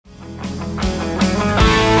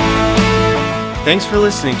Thanks for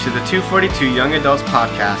listening to the 242 Young Adults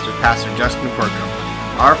Podcast with Pastor Justin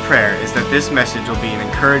Quirko. Our prayer is that this message will be an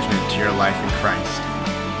encouragement to your life in Christ.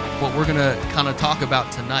 What we're going to kind of talk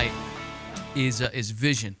about tonight is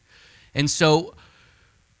vision. And so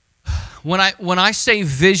when I say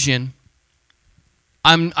vision,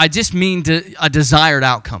 I just mean a desired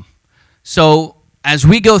outcome. So as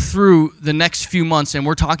we go through the next few months and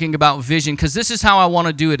we're talking about vision, because this is how I want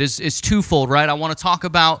to do it, is twofold, right? I want to talk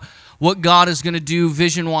about what God is going to do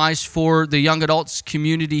vision-wise for the young adults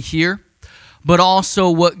community here, but also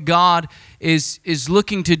what God is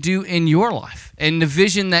looking to do in your life and the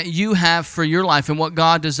vision that you have for your life and what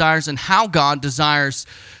God desires and how God desires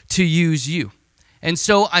to use you. And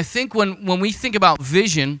so I think when we think about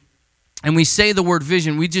vision and we say the word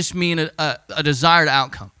vision, we just mean a desired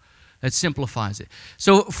outcome. That simplifies it.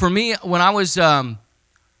 So for me,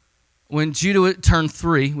 when Judah turned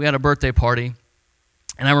 3, we had a birthday party,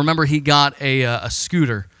 and I remember he got a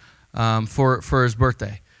scooter for his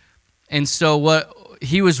birthday. And so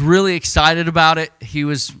he was really excited about it. He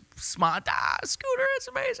was smiling, scooter, it's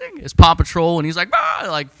amazing. It's Paw Patrol, and he's like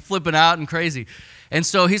flipping out and crazy. And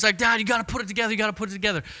so he's like, Dad, you got to put it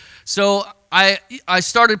together. So I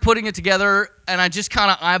started putting it together, and I just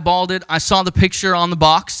kind of eyeballed it. I saw the picture on the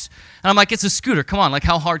box, and I'm like, it's a scooter. Come on,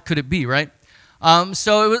 how hard could it be, right?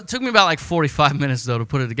 So it took me about 45 minutes, though, to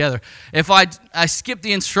put it together. If I skipped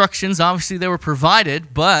the instructions, obviously they were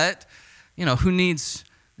provided, but, who needs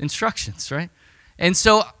instructions, right? And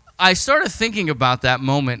so I started thinking about that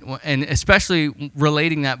moment, and especially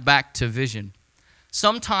relating that back to vision.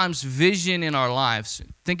 Sometimes vision in our lives,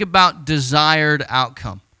 think about desired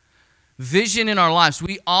outcome. Vision in our lives,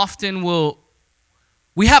 we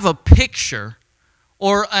have a picture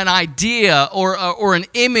or an idea or an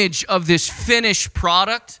image of this finished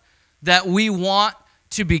product that we want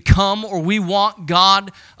to become, or we want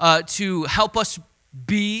God to help us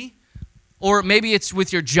be, or maybe it's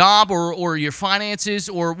with your job or your finances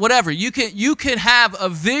or whatever. You can have a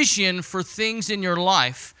vision for things in your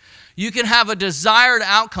life. You can have a desired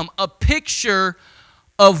outcome, a picture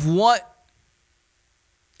of what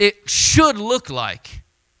it should look like,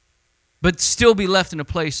 but still be left in a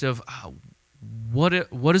place of, what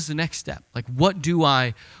is the next step? What do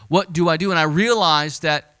I do? And I realized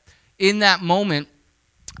that in that moment,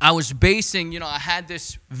 I was basing, I had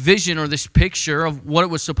this vision or this picture of what it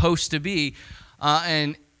was supposed to be,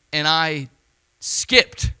 and I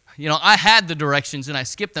skipped. I had the directions and I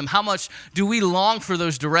skipped them. How much do we long for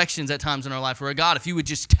those directions at times in our life? Where, God, if you would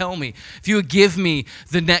just tell me, if you would give me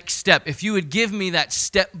the next step, if you would give me that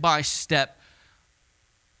step-by-step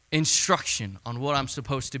instruction on what I'm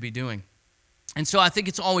supposed to be doing. And so I think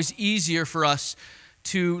it's always easier for us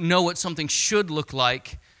to know what something should look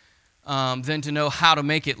like than to know how to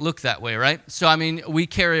make it look that way, right? So, we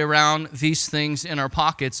carry around these things in our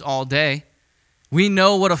pockets all day. We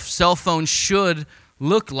know what a cell phone should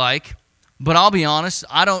look like, but I'll be honest,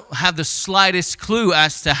 I don't have the slightest clue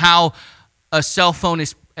as to how a cell phone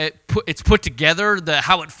is put together,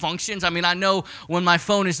 how it functions. I know when my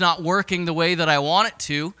phone is not working the way that I want it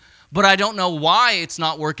to, but I don't know why it's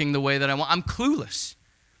not working the way that I want. I'm clueless.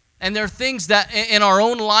 And there are things that in our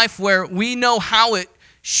own life where we know how it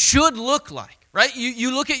should look like, right?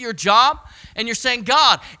 You look at your job and you're saying,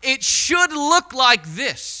 God, it should look like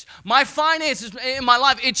this. My finances in my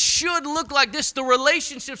life, it should look like this. The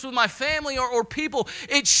relationships with my family or people,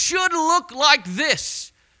 it should look like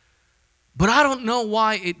this. But I don't know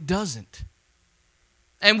why it doesn't.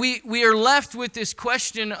 And we are left with this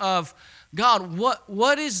question of, God,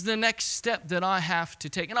 what is the next step that I have to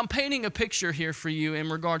take? And I'm painting a picture here for you in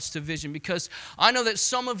regards to vision, because I know that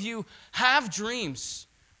some of you have dreams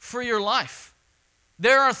for your life.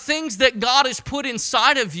 There are things that God has put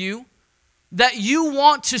inside of you that you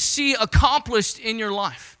want to see accomplished in your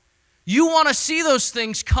life. You want to see those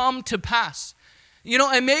things come to pass.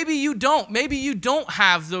 And maybe you don't. Maybe you don't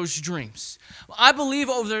have those dreams. I believe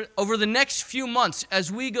over the next few months,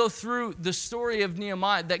 as we go through the story of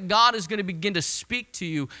Nehemiah, that God is going to begin to speak to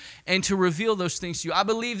you and to reveal those things to you. I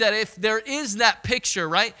believe that if there is that picture,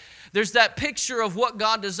 right? There's that picture of what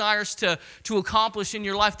God desires to accomplish in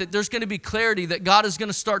your life, that there's going to be clarity, that God is going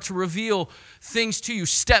to start to reveal things to you,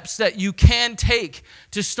 steps that you can take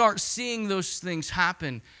to start seeing those things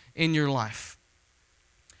happen in your life.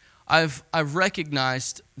 I've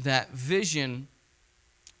recognized that vision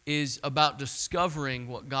is about discovering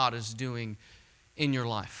what God is doing in your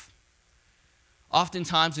life.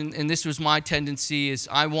 Oftentimes, and this was my tendency, is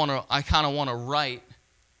I kind of want to write.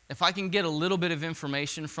 If I can get a little bit of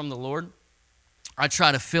information from the Lord, I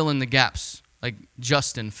try to fill in the gaps, like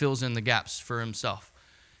Justin fills in the gaps for himself.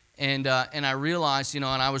 And I realized, and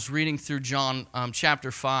I was reading through John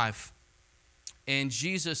chapter 5, and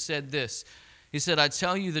Jesus said this. He said, I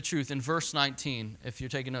tell you the truth. In verse 19, if you're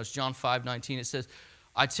taking notes, John 5:19, it says,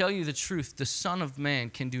 I tell you the truth, the Son of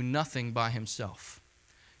Man can do nothing by himself.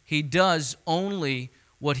 He does only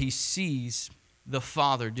what he sees the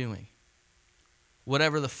Father doing.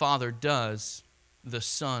 Whatever the Father does, the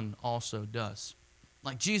Son also does.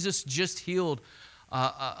 Like Jesus just healed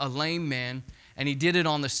a lame man, and he did it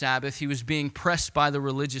on the Sabbath. He was being pressed by the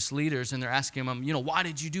religious leaders, and they're asking him, why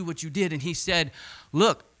did you do what you did? And he said,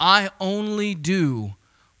 look, I only do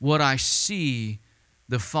what I see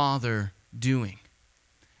the Father doing.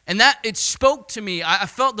 And that, it spoke to me. I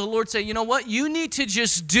felt the Lord say, you know what? You need to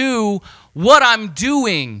just do what I'm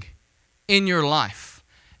doing in your life.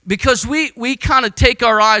 Because we kind of take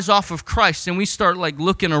our eyes off of Christ and we start like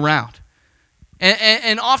looking around.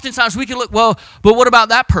 And oftentimes we can look, well, but what about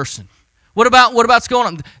that person? What about's going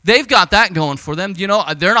on? They've got that going for them.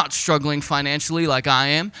 They're not struggling financially like I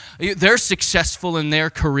am. They're successful in their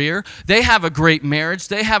career. They have a great marriage.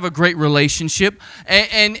 They have a great relationship.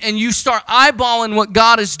 And you start eyeballing what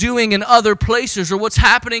God is doing in other places or what's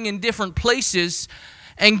happening in different places.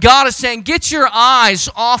 And God is saying, get your eyes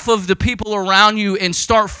off of the people around you and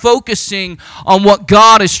start focusing on what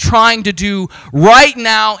God is trying to do right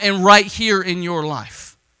now and right here in your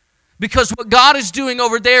life. Because what God is doing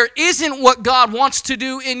over there isn't what God wants to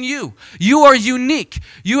do in you. You are unique.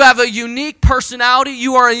 You have a unique personality.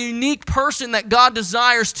 You are a unique person that God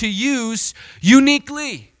desires to use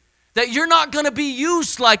uniquely. That you're not going to be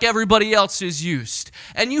used like everybody else is used.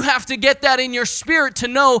 And you have to get that in your spirit to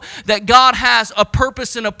know that God has a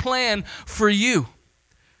purpose and a plan for you.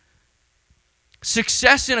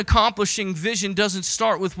 Success in accomplishing vision doesn't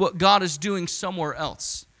start with what God is doing somewhere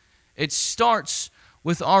else. It starts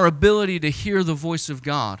with our ability to hear the voice of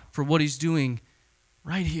God for what He's doing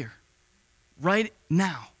right here, right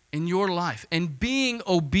now in your life, and being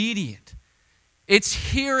obedient. It's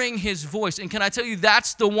hearing His voice. And can I tell you,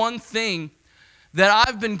 that's the one thing that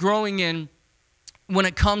I've been growing in when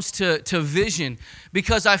it comes to vision,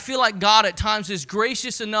 because I feel like God at times is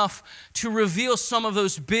gracious enough to reveal some of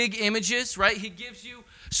those big images, right? He gives you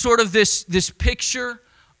sort of this picture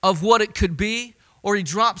of what it could be, or He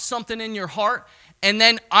drops something in your heart, and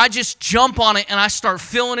then I just jump on it and I start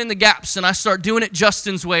filling in the gaps and I start doing it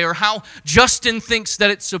Justin's way or how Justin thinks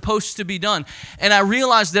that it's supposed to be done. And I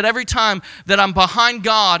realize that every time that I'm behind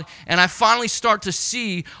God and I finally start to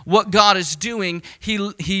see what God is doing,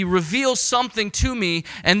 He reveals something to me,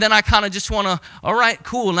 and then I kind of just want to, all right,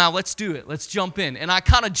 cool, now let's do it. Let's jump in. And I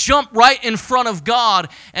kind of jump right in front of God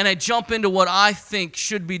and I jump into what I think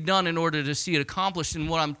should be done in order to see it accomplished. And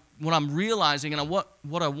what I'm realizing, and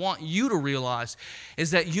what I want you to realize,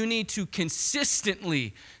 is that you need to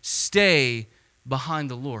consistently stay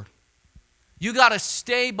behind the Lord. You got to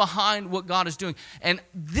stay behind what God is doing. And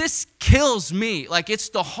this kills me. Like, it's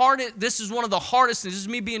the hardest, this is one of the hardest things. This is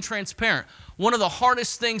me being transparent. One of the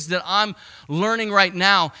hardest things that I'm learning right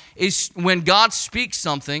now is when God speaks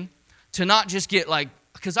something, to not just get like,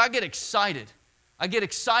 because I get excited. I get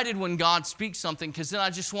excited when God speaks something, because then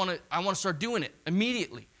I want to start doing it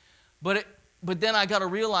immediately. But then I got to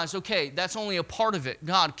realize, okay, that's only a part of it.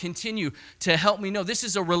 God, continue to help me know. This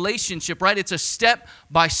is a relationship, right? It's a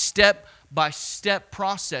step-by-step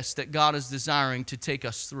process that God is desiring to take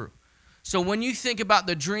us through. So when you think about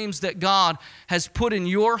the dreams that God has put in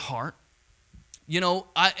your heart,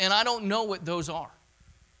 I don't know what those are.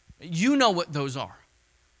 You know what those are.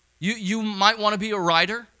 You might want to be a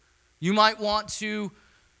writer. You might want to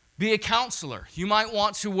be a counselor. You might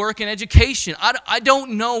want to work in education. I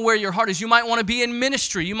don't know where your heart is. You might want to be in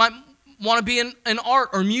ministry. You might want to be in art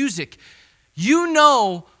or music. You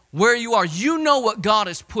know where you are. You know what God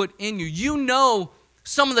has put in you. You know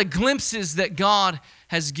some of the glimpses that God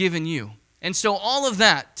has given you. And so all of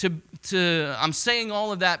that, I'm saying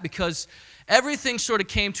all of that because everything sort of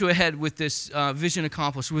came to a head with this vision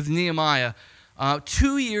accomplished with Nehemiah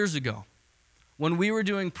 2 years ago. When we were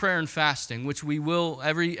doing prayer and fasting, which we will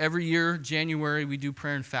every year, January, we do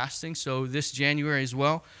prayer and fasting. So this January as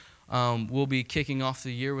well, we'll be kicking off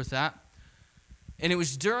the year with that. And it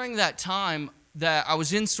was during that time that I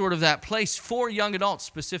was in sort of that place for young adults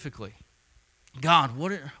specifically. God,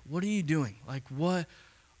 what are you doing? Like, what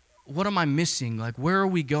am I missing? Like, where are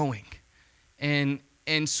we going? And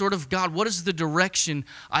sort of, God, what is the direction?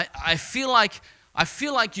 I feel like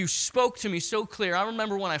you spoke to me so clear. I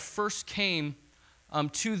remember when I first came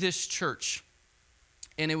to this church,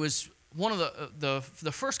 and it was one of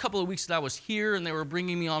the first couple of weeks that I was here, and they were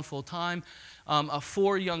bringing me on full time,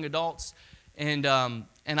 4 young adults, and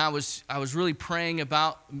I was really praying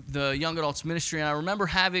about the young adults ministry, and I remember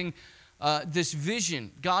having this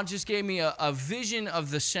vision. God just gave me a vision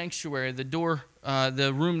of the sanctuary, the door,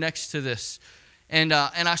 the room next to this. And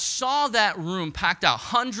I saw that room packed out,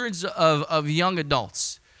 hundreds of young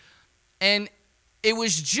adults. And it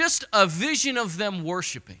was just a vision of them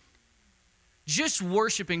worshiping. Just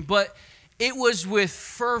worshiping, but it was with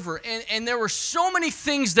fervor. And there were so many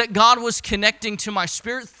things that God was connecting to my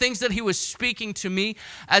spirit, things that he was speaking to me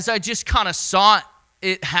as I just kind of saw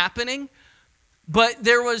it happening. But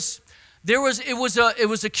it was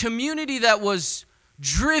a community that was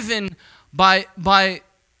driven by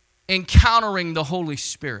encountering the Holy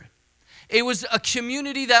Spirit. It was a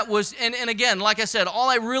community that was, and again, like I said, all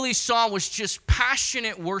I really saw was just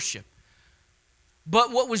passionate worship.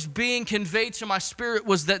 But what was being conveyed to my spirit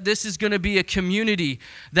was that this is going to be a community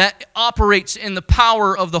that operates in the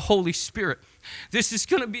power of the Holy Spirit. This is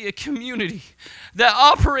going to be a community that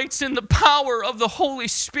operates in the power of the Holy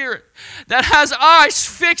Spirit, that has eyes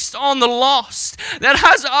fixed on the lost, that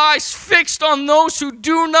has eyes fixed on those who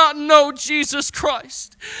do not know Jesus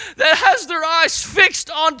Christ, that has their eyes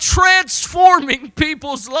fixed on transforming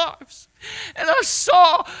people's lives. And I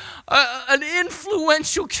saw an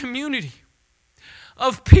influential community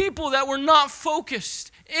of people that were not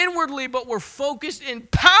focused inwardly, but were focused in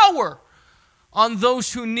power on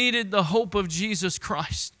those who needed the hope of Jesus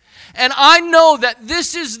Christ. And I know that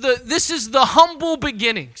this is the humble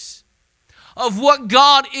beginnings of what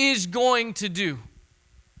God is going to do.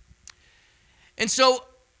 And so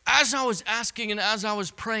as I was asking and as I was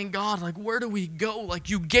praying, God, like, where do we go? Like,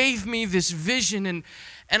 you gave me this vision, and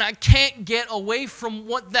I can't get away from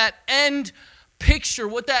what that end picture,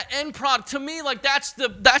 what that end product, to me, like, that's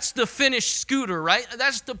the finished scooter, right?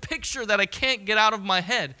 That's the picture that I can't get out of my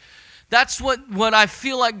head. That's what I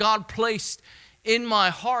feel like God placed in my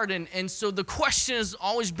heart. And so the question has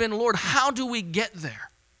always been, Lord, how do we get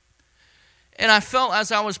there? And I felt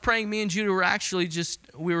as I was praying, me and Judah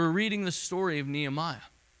we were reading the story of Nehemiah.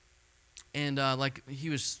 And like he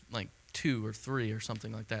was like 2 or 3 or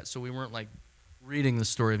something like that. So we weren't like reading the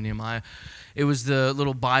story of Nehemiah. It was the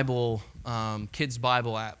little Bible, kids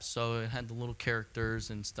Bible app. So it had the little characters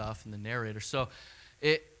and stuff and the narrator.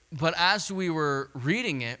 But as we were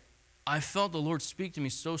reading it, I felt the Lord speak to me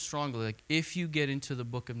so strongly, like, if you get into the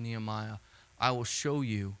book of Nehemiah, I will show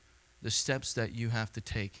you the steps that you have to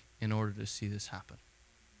take in order to see this happen.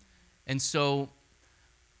 And so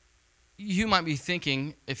you might be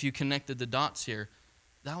thinking, if you connected the dots here,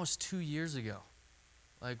 that was 2 years ago.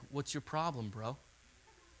 Like, what's your problem, bro?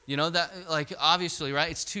 You know, that, like, obviously, right?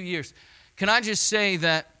 It's 2 years. Can I just say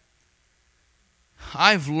that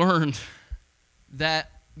I've learned that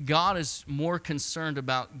God is more concerned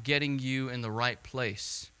about getting you in the right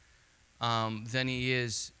place than he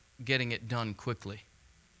is getting it done quickly.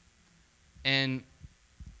 And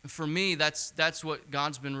for me, that's what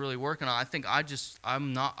God's been really working on. I think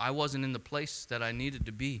I wasn't in the place that I needed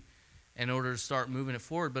to be in order to start moving it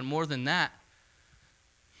forward. But more than that,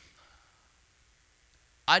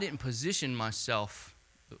 I didn't position myself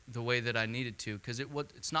the way that I needed to, because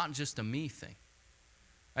it's not just a me thing.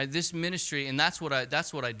 Right, this ministry, and that's what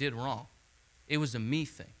I did wrong. It was a me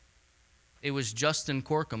thing. It was Justin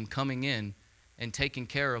Corkum coming in and taking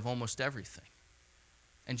care of almost everything.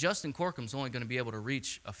 And Justin Corkum's only going to be able to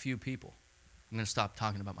reach a few people. I'm going to stop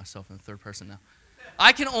talking about myself in the third person now.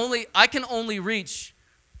 I can only reach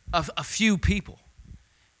a few people.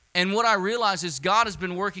 And what I realize is God has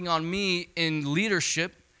been working on me in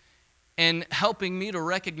leadership and helping me to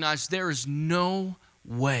recognize there is no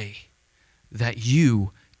way that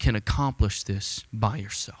you can accomplish this by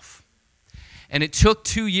yourself. And it took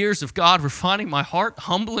 2 years of God refining my heart,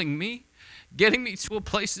 humbling me, getting me to a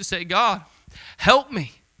place to say, God, help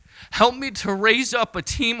me. Help me to raise up a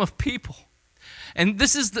team of people. And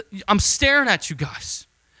I'm staring at you guys.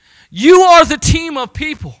 You are the team of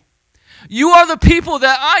people. You are the people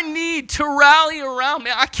that I need to rally around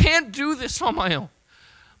me. I can't do this on my own.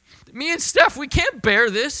 Me and Steph, we can't bear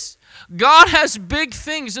this. God has big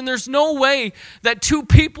things, and there's no way that 2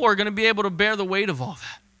 people are going to be able to bear the weight of all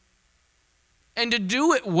that. And to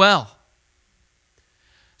do it well.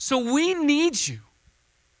 So we need you.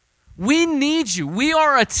 We need you. We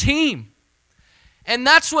are a team. And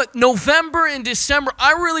that's what November and December,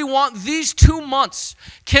 I really want these 2 months.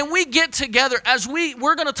 Can we get together as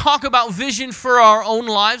we're going to talk about vision for our own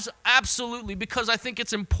lives? Absolutely, because I think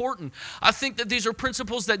it's important. I think that these are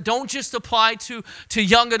principles that don't just apply to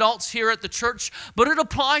young adults here at the church, but it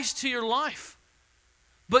applies to your life.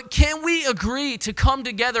 But can we agree to come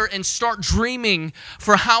together and start dreaming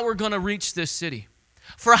for how we're going to reach this city?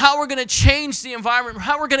 for how we're going to change the environment,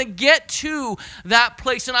 how we're going to get to that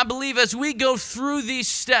place. And I believe as we go through these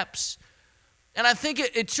steps, and I think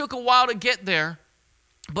it took a while to get there,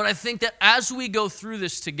 but I think that as we go through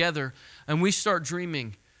this together and we start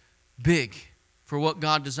dreaming big for what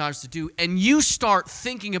God desires to do, and you start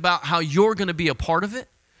thinking about how you're going to be a part of it,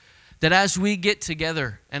 that as we get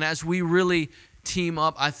together and as we really team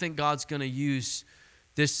up, I think God's going to use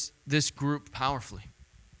this group powerfully.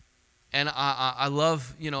 And I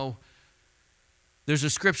love, there's a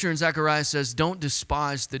scripture in Zechariah says, don't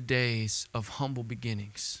despise the days of humble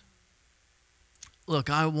beginnings. Look,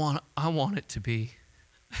 I want it to be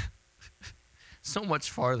so much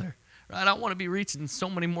farther, right? I want to be reaching so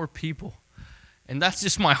many more people. And that's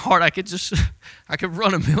just my heart. I could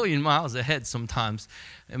run a million miles ahead sometimes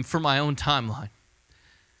and for my own timeline.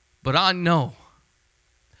 But I know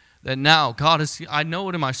that now I know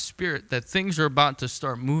it in my spirit that things are about to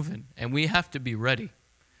start moving and we have to be ready.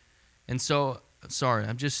 And so,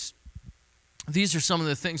 these are some of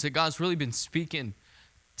the things that God's really been speaking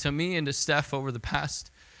to me and to Steph over the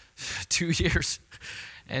past 2 years.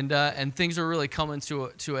 And things are really coming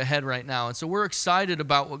to a head right now. And so we're excited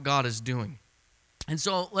about what God is doing. And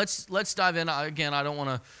so let's dive in. Again, I don't want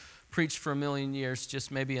to preach for a million years,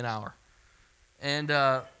 just maybe an hour. And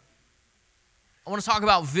I want to talk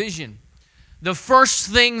about vision. The first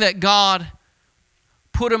thing that God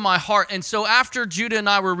put in my heart. And so after Judah and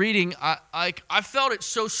I were reading, I felt it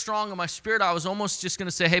so strong in my spirit, I was almost just going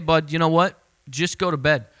to say, hey, bud, you know what? Just go to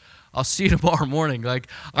bed. I'll see you tomorrow morning. Like,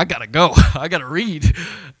 I got to go. I got to read.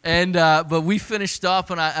 And but we finished up,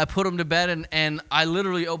 and I put him to bed, and I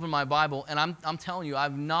literally opened my Bible. And I'm telling you, I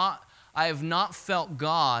have not felt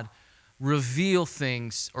God reveal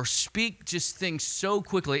things or speak just things so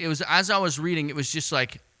quickly. It was, as I was reading, it was just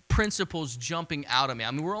like principles jumping out of me.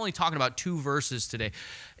 I mean, we're only talking about 2 verses today.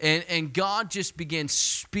 And God just began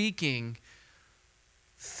speaking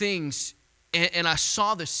things, and I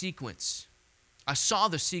saw the sequence.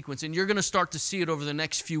 And you're going to start to see it over the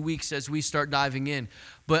next few weeks as we start diving in.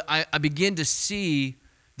 But I begin to see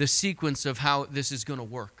the sequence of how this is going to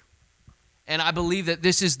work. And I believe that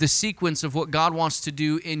this is the sequence of what God wants to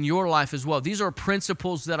do in your life as well. These are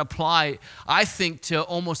principles that apply, I think, to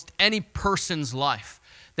almost any person's life.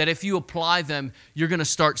 That if you apply them, you're going to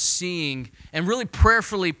start seeing, and really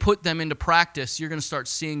prayerfully put them into practice, you're going to start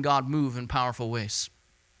seeing God move in powerful ways.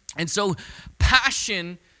 And so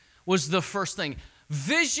passion was the first thing.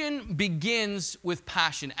 Vision begins with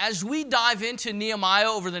passion. As we dive into Nehemiah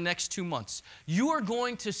over the next 2 months, you are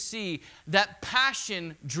going to see that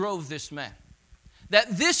passion drove this man.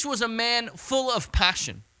 That this was a man full of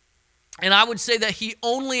passion. And I would say that he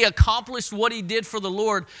only accomplished what he did for the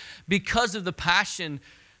Lord because of the passion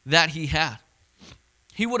that he had.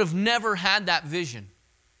 He would have never had that vision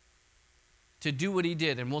to do what he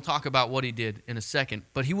did, and we'll talk about what he did in a second,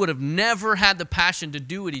 but he would have never had the passion to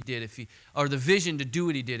do what he did or the vision to do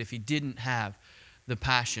what he did if he didn't have the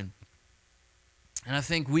passion. And I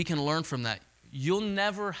think we can learn from that. You'll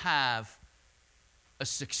never have a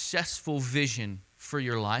successful vision for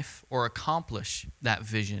your life or accomplish that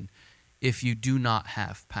vision if you do not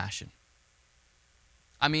have passion.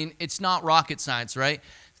 I mean, it's not rocket science, right?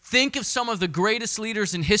 Think of some of the greatest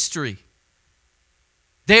leaders in history.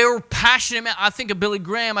 They were passionate men. I think of Billy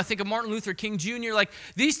Graham. I think of Martin Luther King Jr. Like,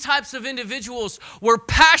 these types of individuals were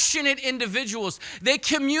passionate individuals. They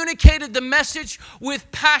communicated the message with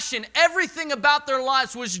passion. Everything about their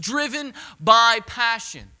lives was driven by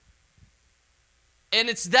passion. And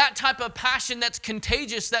it's that type of passion that's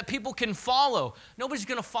contagious that people can follow. Nobody's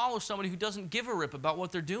going to follow somebody who doesn't give a rip about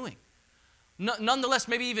what they're doing. Nonetheless,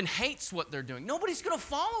 maybe even hates what they're doing. Nobody's going to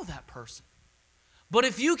follow that person. But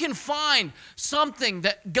if you can find something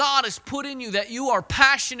that God has put in you that you are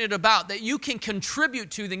passionate about, that you can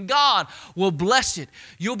contribute to, then God will bless it.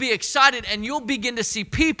 You'll be excited, and you'll begin to see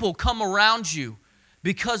people come around you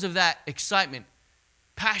because of that excitement.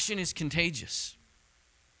 Passion is contagious.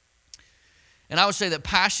 And I would say that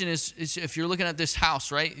passion is if you're looking at this house,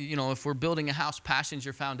 right? You know, if we're building a house, passion's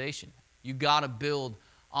your foundation. You got to build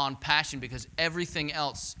on passion, because everything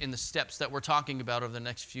else in the steps that we're talking about over the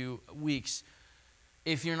next few weeks,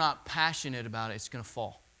 if you're not passionate about it, it's going to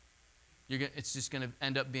fall. It's just going to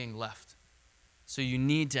end up being left. So you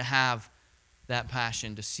need to have that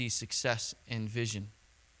passion to see success and vision.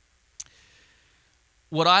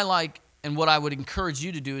 What I like and what I would encourage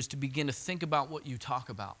you to do is to begin to think about what you talk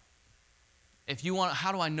about. If you want,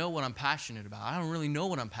 how do I know what I'm passionate about? I don't really know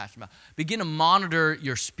what I'm passionate about. Begin to monitor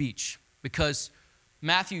your speech, because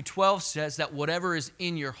Matthew 12 says that whatever is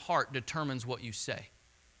in your heart determines what you say.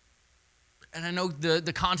 and I know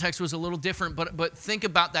the context was a little different, but think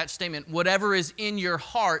about that statement. Whatever is in your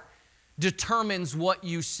heart determines what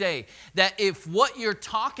you say. That if what you're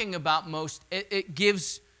talking about most, it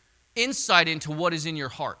gives insight into what is in your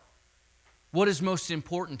heart. What is most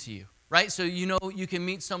important to you, right? So you can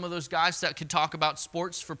meet some of those guys that could talk about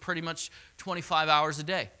sports for pretty much 25 hours a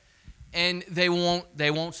day, and they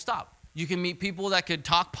won't stop. You can meet people that could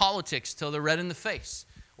talk politics till they're red in the face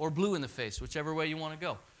or blue in the face, whichever way you want to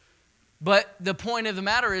go. But the point of the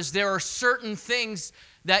matter is there are certain things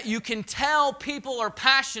that you can tell people are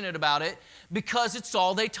passionate about it because it's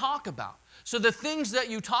all they talk about. So the things that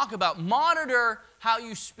you talk about, monitor how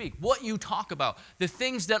you speak, what you talk about, the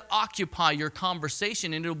things that occupy your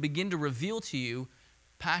conversation, and it'll begin to reveal to you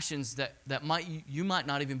passions that you might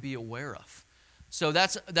not even be aware of. So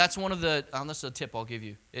that's one of the, that's a tip I'll give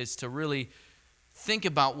you, is to really think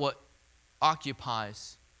about what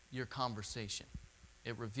occupies your conversation.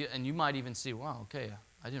 And you might even see, wow, okay,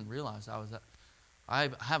 I didn't realize I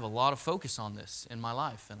have a lot of focus on this in my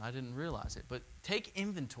life, and I didn't realize it. But take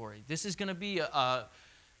inventory. This is going to be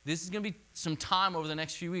some time over the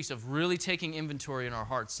next few weeks of really taking inventory in our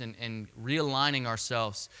hearts and realigning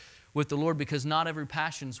ourselves with the Lord, because not every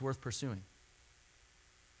passion is worth pursuing.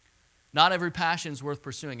 Not every passion is worth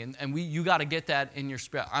pursuing, and you got to get that in your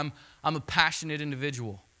spirit. I'm a passionate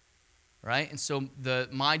individual, right? And so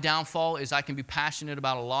my downfall is I can be passionate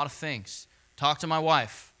about a lot of things. Talk to my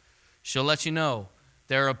wife; she'll let you know.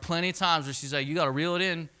 There are plenty of times where she's like, "You got to reel it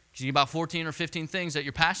in, because you got about 14 or 15 things that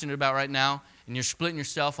you're passionate about right now, and you're splitting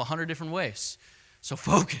yourself 100 different ways. So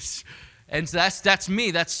focus." And so that's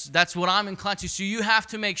me. That's what I'm inclined to. So you have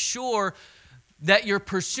to make sure that you're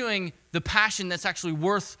pursuing the passion that's actually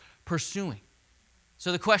worth pursuing.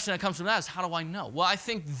 So the question that comes from that is, how do I know? Well, I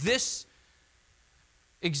think this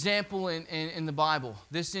example in the Bible,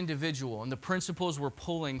 this individual, and the principles we're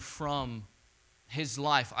pulling from his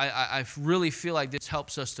life, I really feel like this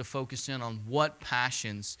helps us to focus in on what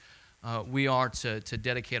passions we are to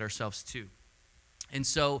dedicate ourselves to. And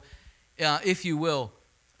so, if you will,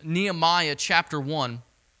 Nehemiah chapter 1,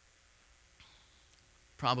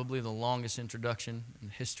 probably the longest introduction in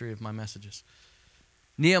the history of my messages.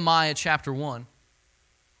 Nehemiah chapter 1.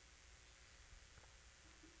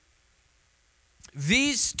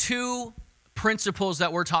 These two principles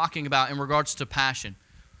that we're talking about in regards to passion.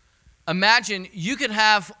 Imagine you could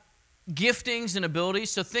have giftings and abilities.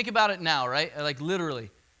 So think about it now, right? Like literally,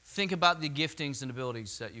 think about the giftings and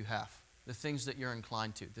abilities that you have. The things that you're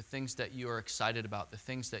inclined to. The things that you are excited about. The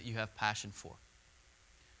things that you have passion for.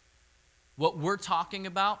 What we're talking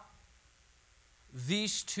about,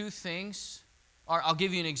 these two things are, I'll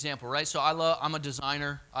give you an example, right? So I'm a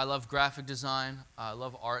designer. I love graphic design. I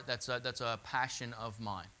love art. That's a passion of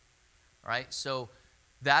mine, right? So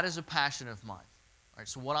that is a passion of mine. All right,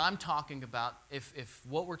 so what I'm talking about, if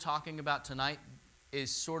what we're talking about tonight is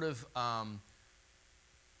sort of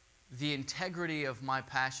the integrity of my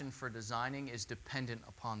passion for designing is dependent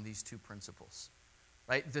upon these two principles,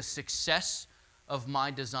 right? The success of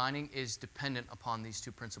my designing is dependent upon these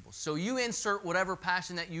two principles. So you insert whatever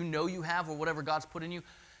passion that you know you have or whatever God's put in you.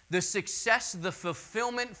 The success, the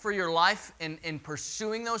fulfillment for your life in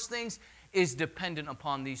pursuing those things is dependent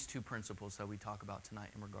upon these two principles that we talk about tonight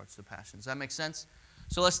in regards to passion. Does that make sense?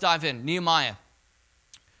 So let's dive in. Nehemiah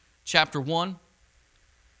chapter 1,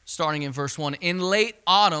 starting in verse 1. In late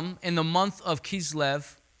autumn, in the month of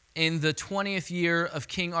Kislev, in the 20th year of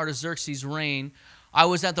King Artaxerxes' reign, I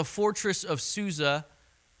was at the fortress of Susa.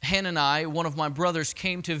 Hanani, one of my brothers,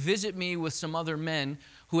 came to visit me with some other men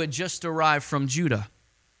who had just arrived from Judah.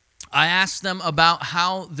 I asked them about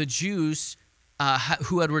how the Jews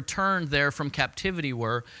who had returned there from captivity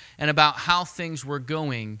were, and about how things were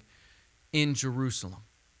going in Jerusalem.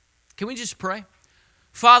 Can we just pray?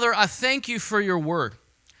 Father, I thank you for your word.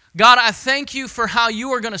 God, I thank you for how you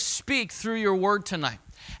are going to speak through your word tonight.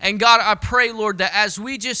 And God, I pray, Lord, that as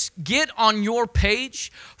we just get on your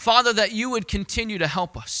page, Father, that you would continue to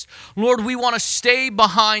help us. Lord, we want to stay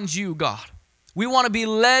behind you, God. We want to be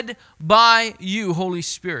led by you, Holy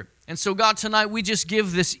Spirit. And so, God, tonight we just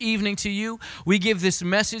give this evening to you. We give this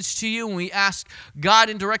message to you, and we ask, God,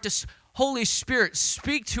 and direct us. Holy Spirit,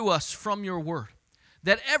 speak to us from your word,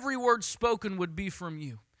 that every word spoken would be from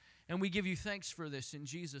you. And we give you thanks for this in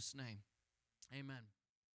Jesus' name. Amen.